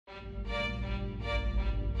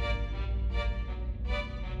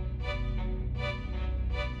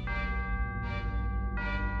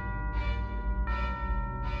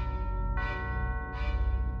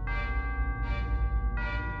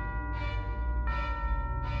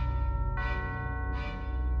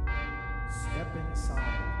step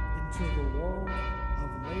inside into the world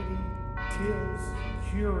of Lady Till's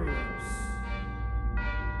Curios.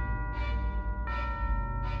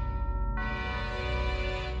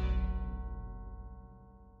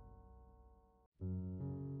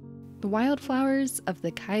 The wildflowers of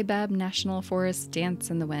the Kaibab National Forest dance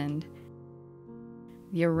in the wind.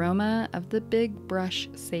 The aroma of the big brush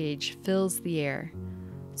sage fills the air.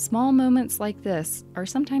 Small moments like this are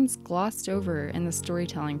sometimes glossed over in the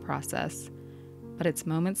storytelling process, but it's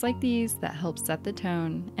moments like these that help set the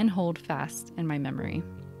tone and hold fast in my memory.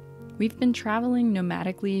 We've been traveling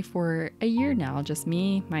nomadically for a year now, just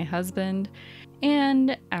me, my husband,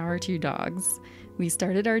 and our 2 dogs. We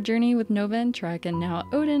started our journey with Nova and Trek, and now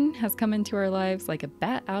Odin has come into our lives like a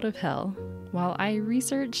bat out of hell. While I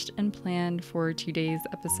researched and planned for today's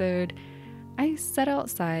episode, I sat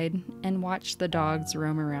outside and watched the dogs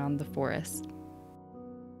roam around the forest.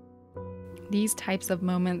 These types of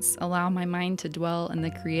moments allow my mind to dwell in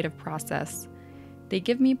the creative process. They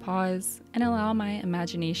give me pause and allow my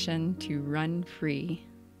imagination to run free.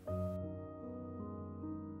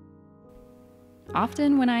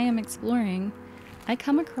 Often when I am exploring, I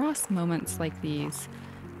come across moments like these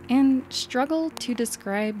and struggle to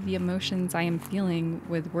describe the emotions I am feeling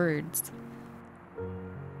with words.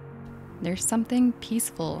 There's something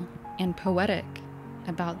peaceful and poetic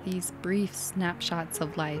about these brief snapshots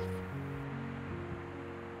of life.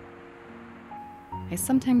 I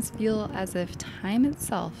sometimes feel as if time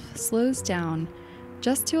itself slows down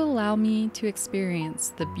just to allow me to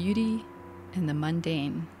experience the beauty and the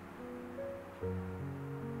mundane.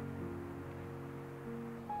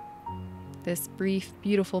 This brief,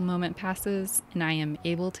 beautiful moment passes, and I am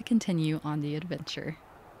able to continue on the adventure.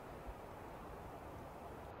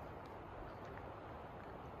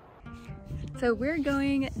 So we're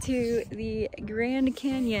going to the Grand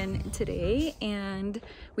Canyon today, and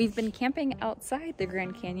we've been camping outside the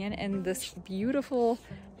Grand Canyon in this beautiful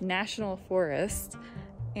national forest,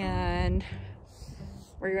 and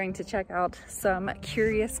we're going to check out some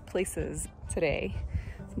curious places today.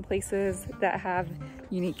 Some places that have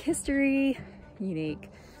unique history, unique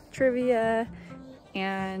trivia,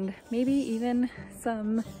 and maybe even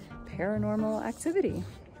some paranormal activity.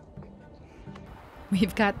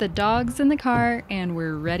 We've got the dogs in the car and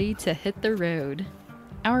we're ready to hit the road.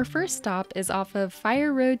 Our first stop is off of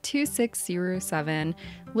Fire Road 2607,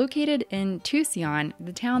 located in Tucson,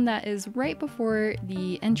 the town that is right before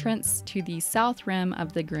the entrance to the south rim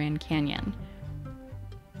of the Grand Canyon.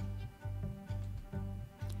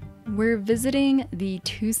 We're visiting the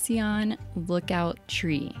Tucson Lookout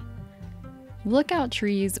Tree. Lookout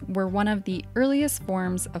trees were one of the earliest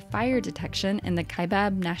forms of fire detection in the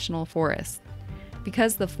Kaibab National Forest.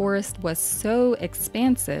 Because the forest was so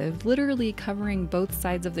expansive, literally covering both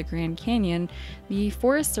sides of the Grand Canyon, the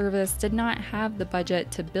Forest Service did not have the budget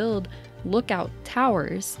to build lookout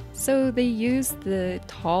towers, so they used the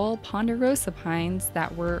tall ponderosa pines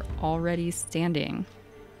that were already standing.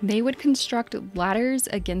 They would construct ladders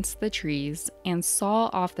against the trees and saw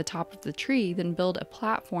off the top of the tree, then build a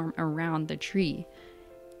platform around the tree.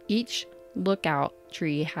 Each lookout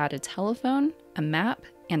tree had a telephone, a map,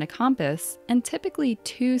 and a compass, and typically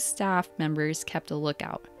 2 staff members kept a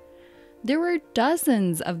lookout. There were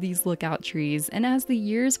dozens of these lookout trees, and as the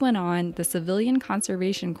years went on, the Civilian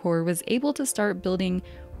Conservation Corps was able to start building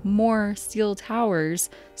more steel towers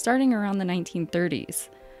starting around the 1930s.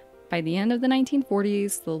 By the end of the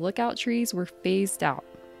 1940s, the lookout trees were phased out.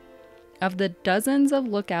 Of the dozens of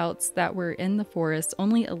lookouts that were in the forest,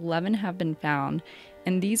 only 11 have been found,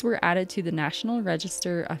 and these were added to the National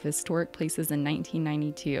Register of Historic Places in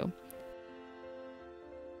 1992.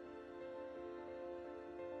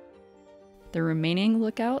 The remaining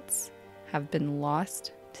lookouts have been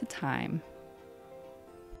lost to time.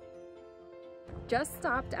 Just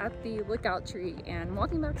stopped at the lookout tree and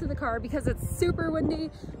walking back to the car because it's super windy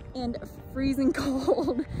and freezing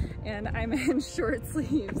cold, and I'm in short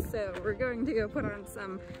sleeves, so we're going to go put on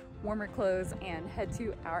some warmer clothes and head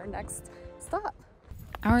to our next stop.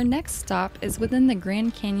 Our next stop is within the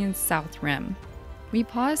Grand Canyon's south rim. We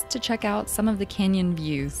paused to check out some of the canyon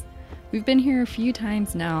views. We've been here a few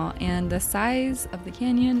times now, and the size of the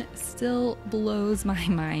canyon still blows my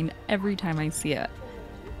mind every time I see it.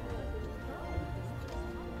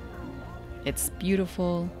 It's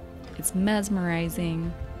beautiful, it's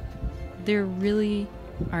mesmerizing. There really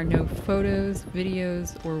are no photos,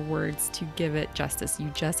 videos, or words to give it justice.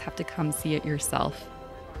 You just have to come see it yourself.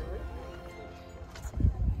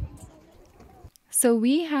 So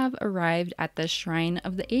we have arrived at the Shrine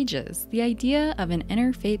of the Ages. The idea of an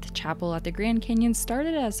interfaith chapel at the Grand Canyon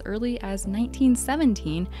started as early as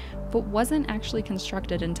 1917, but wasn't actually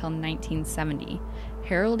constructed until 1970.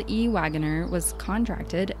 Harold E. Wagoner was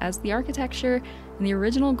contracted as the architecture, and the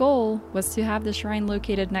original goal was to have the shrine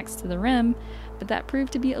located next to the rim, but that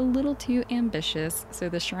proved to be a little too ambitious, so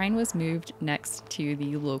the shrine was moved next to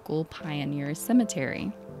the local Pioneer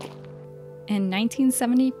Cemetery. In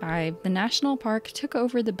 1975, the national park took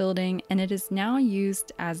over the building, and it is now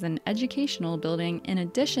used as an educational building in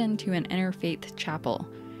addition to an interfaith chapel.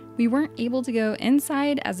 We weren't able to go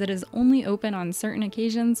inside as it is only open on certain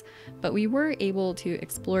occasions, but we were able to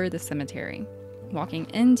explore the cemetery. Walking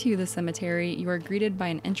into the cemetery, you are greeted by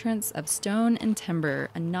an entrance of stone and timber,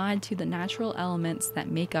 a nod to the natural elements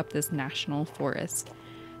that make up this national forest.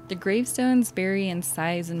 The gravestones vary in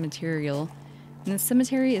size and material, and the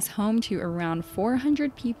cemetery is home to around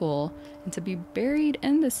 400 people, and to be buried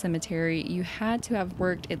in the cemetery, you had to have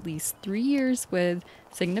worked at least 3 years with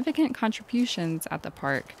significant contributions at the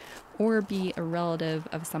park, or be a relative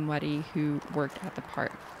of somebody who worked at the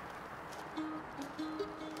park.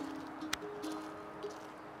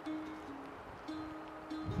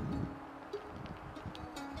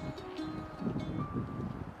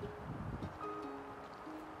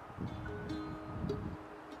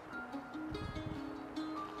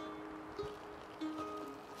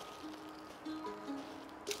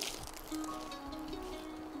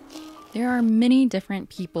 There are many different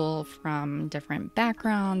people from different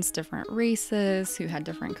backgrounds, different races, who had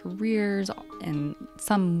different careers, and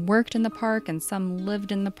some worked in the park and some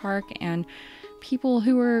lived in the park, and people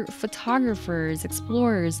who were photographers,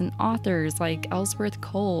 explorers, and authors like Ellsworth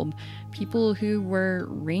Kolb, people who were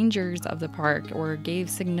rangers of the park or gave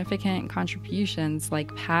significant contributions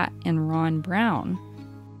like Pat and Ron Brown.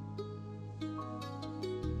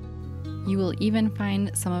 You will even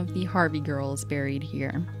find some of the Harvey girls buried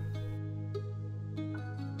here.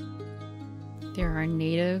 There are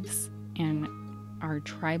natives and our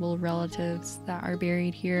tribal relatives that are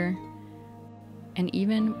buried here, and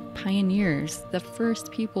even pioneers, the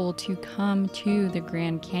first people to come to the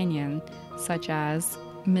Grand Canyon, such as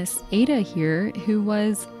Miss Ada here, who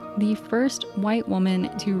was the first white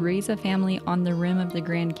woman to raise a family on the rim of the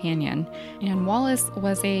Grand Canyon. And Wallace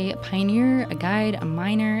was a pioneer, a guide, a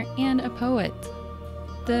miner, and a poet.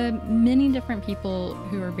 The many different people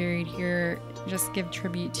who are buried here just give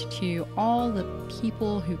tribute to all the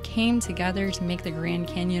people who came together to make the Grand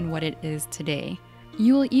Canyon what it is today.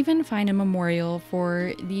 You will even find a memorial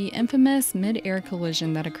for the infamous mid-air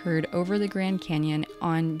collision that occurred over the Grand Canyon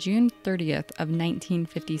on June 30th of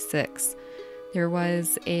 1956. There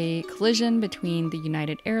was a collision between the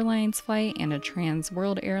United Airlines flight and a Trans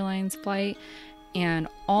World Airlines flight, and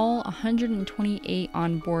all 128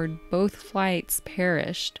 on board both flights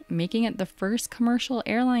perished, making it the first commercial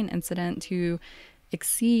airline incident to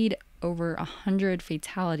exceed over 100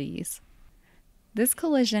 fatalities. This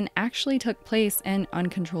collision actually took place in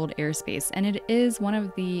uncontrolled airspace, and it is one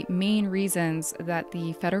of the main reasons that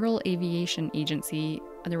the Federal Aviation Agency,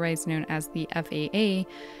 otherwise known as the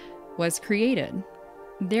FAA, was created.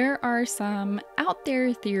 There are some out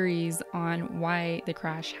there theories on why the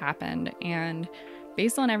crash happened, and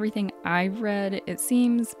based on everything I've read, it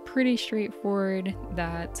seems pretty straightforward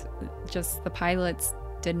that just the pilots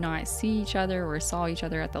did not see each other or saw each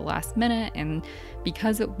other at the last minute, and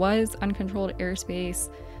because it was uncontrolled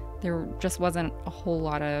airspace, there just wasn't a whole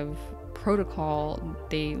lot of protocol.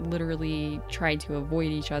 They literally tried to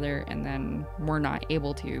avoid each other and then were not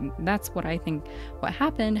able to. That's what I think what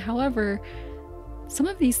happened. However, some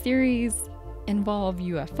of these theories involve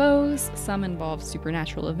UFOs, some involve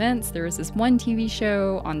supernatural events. There was this one TV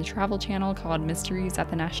show on the Travel Channel called Mysteries at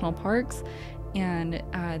the National Parks, and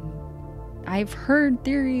I've heard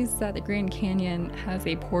theories that the Grand Canyon has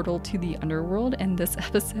a portal to the underworld, and this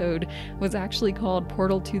episode was actually called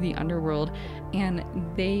Portal to the Underworld, and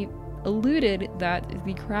they alluded that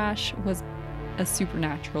the crash was a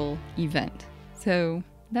supernatural event. So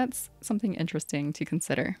that's something interesting to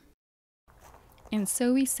consider. And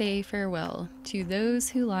so we say farewell to those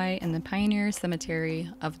who lie in the Pioneer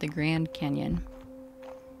Cemetery of the Grand Canyon.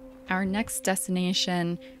 Our next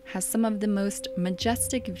destination has some of the most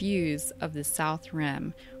majestic views of the South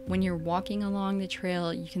Rim. When you're walking along the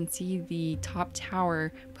trail, you can see the top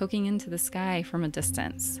tower poking into the sky from a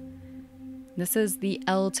distance. This is the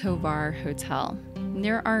El Tovar Hotel.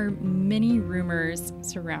 There are many rumors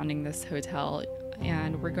surrounding this hotel,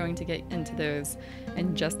 and we're going to get into those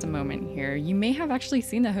in just a moment here. You may have actually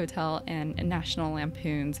seen the hotel in National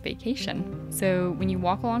Lampoon's Vacation. So when you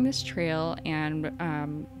walk along this trail and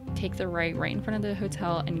take the right in front of the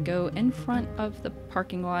hotel and go in front of the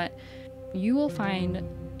parking lot, you will find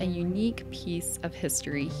a unique piece of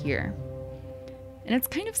history here. And it's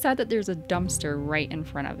kind of sad that there's a dumpster right in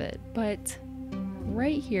front of it, but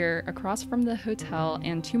right here across from the hotel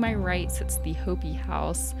and to my right sits the Hopi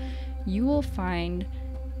house, you will find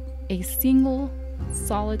a single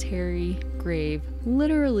solitary grave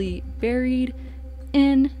literally buried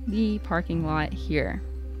in the parking lot here.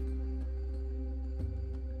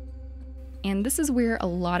 And this is where a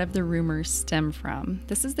lot of the rumors stem from.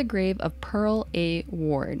 This is the grave of Pearl A.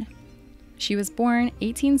 Ward. She was born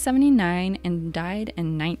 1879 and died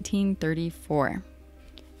in 1934.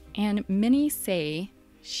 And many say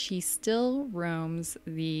she still roams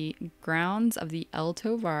the grounds of the El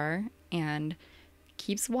Tovar and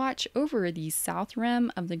keeps watch over the south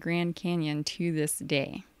rim of the Grand Canyon to this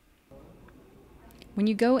day. When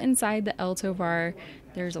you go inside the El Tovar,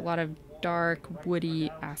 there's a lot of dark,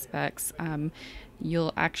 woody aspects.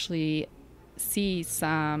 You'll actually see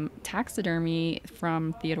some taxidermy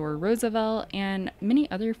from Theodore Roosevelt, and many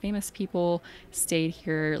other famous people stayed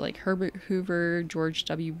here, like Herbert Hoover, George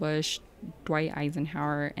W. Bush, Dwight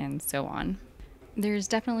Eisenhower, and so on. There's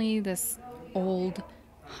definitely this old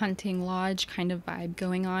hunting lodge kind of vibe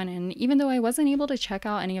going on, and even though I wasn't able to check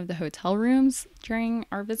out any of the hotel rooms during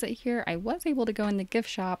our visit here, I was able to go in the gift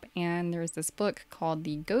shop, and there's this book called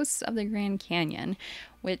The Ghosts of the Grand Canyon,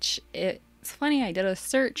 which it's funny, I did a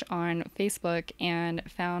search on Facebook and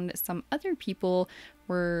found some other people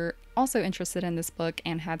were also interested in this book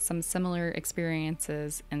and had some similar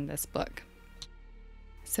experiences in this book.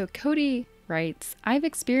 So Cody writes, I've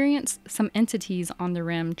experienced some entities on the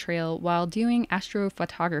rim trail while doing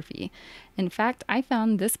astrophotography. In fact, I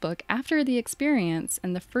found this book after the experience,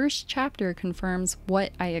 and the first chapter confirms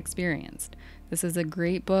what I experienced. This is a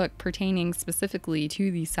great book pertaining specifically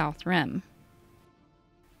to the South Rim.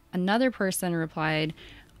 Another person replied,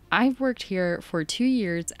 I've worked here for 2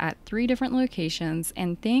 years at 3 different locations,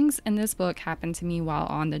 and things in this book happened to me while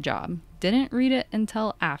on the job. Didn't read it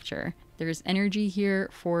until after. There's energy here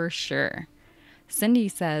for sure. Cindy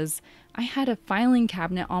says, I had a filing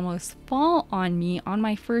cabinet almost fall on me on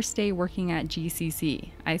my first day working at GCC.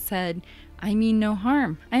 I said, I mean no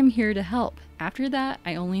harm. I'm here to help. After that,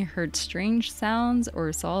 I only heard strange sounds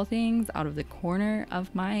or saw things out of the corner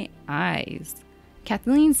of my eyes.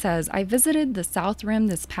 Kathleen says, I visited the South Rim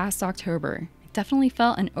this past October. Definitely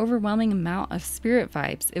felt an overwhelming amount of spirit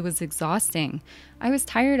vibes. It was exhausting. I was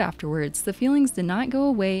tired afterwards. The feelings did not go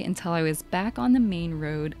away until I was back on the main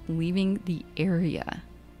road, leaving the area.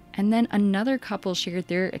 And then another couple shared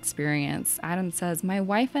their experience. Adam says, my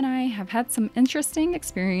wife and I have had some interesting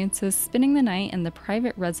experiences spending the night in the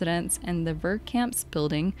private residence in the Verkamps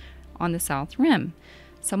building on the South Rim.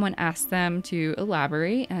 Someone asked them to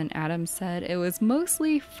elaborate, and Adam said it was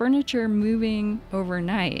mostly furniture moving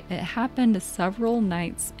overnight. It happened several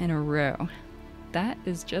nights in a row. That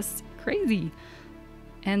is just crazy.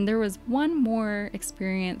 And there was one more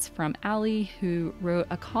experience from Allie, who wrote,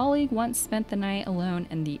 a colleague once spent the night alone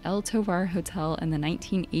in the El Tovar Hotel in the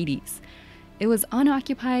 1980s. It was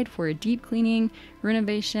unoccupied for a deep cleaning,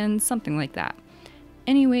 renovation, something like that.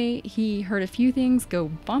 Anyway, he heard a few things go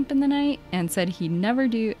bump in the night and said he'd never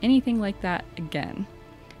do anything like that again.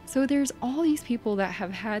 So there's all these people that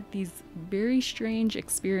have had these very strange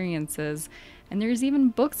experiences, and there's even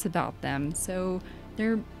books about them. So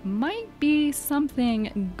there might be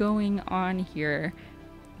something going on here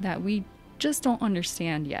that we just don't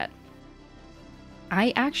understand yet.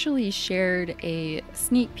 I actually shared a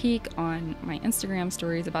sneak peek on my Instagram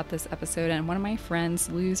stories about this episode, and one of my friends,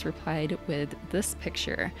 Luz, replied with this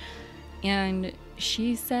picture. And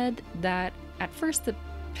she said that at first the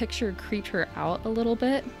picture creeped her out a little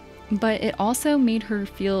bit, but it also made her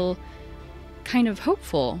feel kind of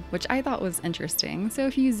hopeful, which I thought was interesting. So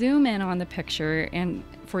if you zoom in on the picture, and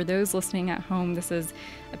for those listening at home, this is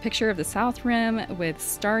a picture of the South Rim with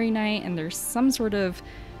starry night, and there's some sort of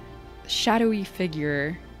shadowy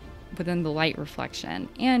figure within the light reflection.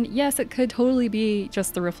 And yes, it could totally be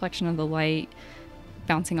just the reflection of the light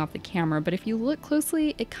bouncing off the camera, but if you look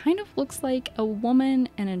closely, it kind of looks like a woman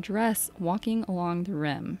in a dress walking along the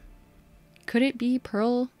rim. Could it be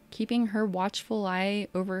Pearl keeping her watchful eye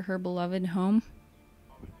over her beloved home?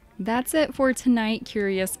 That's it for tonight,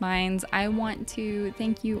 Curious Minds. I want to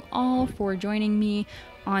thank you all for joining me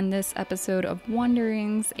on this episode of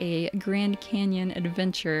Wanderings, a Grand Canyon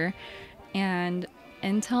adventure. And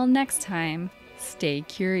until next time, stay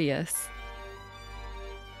curious.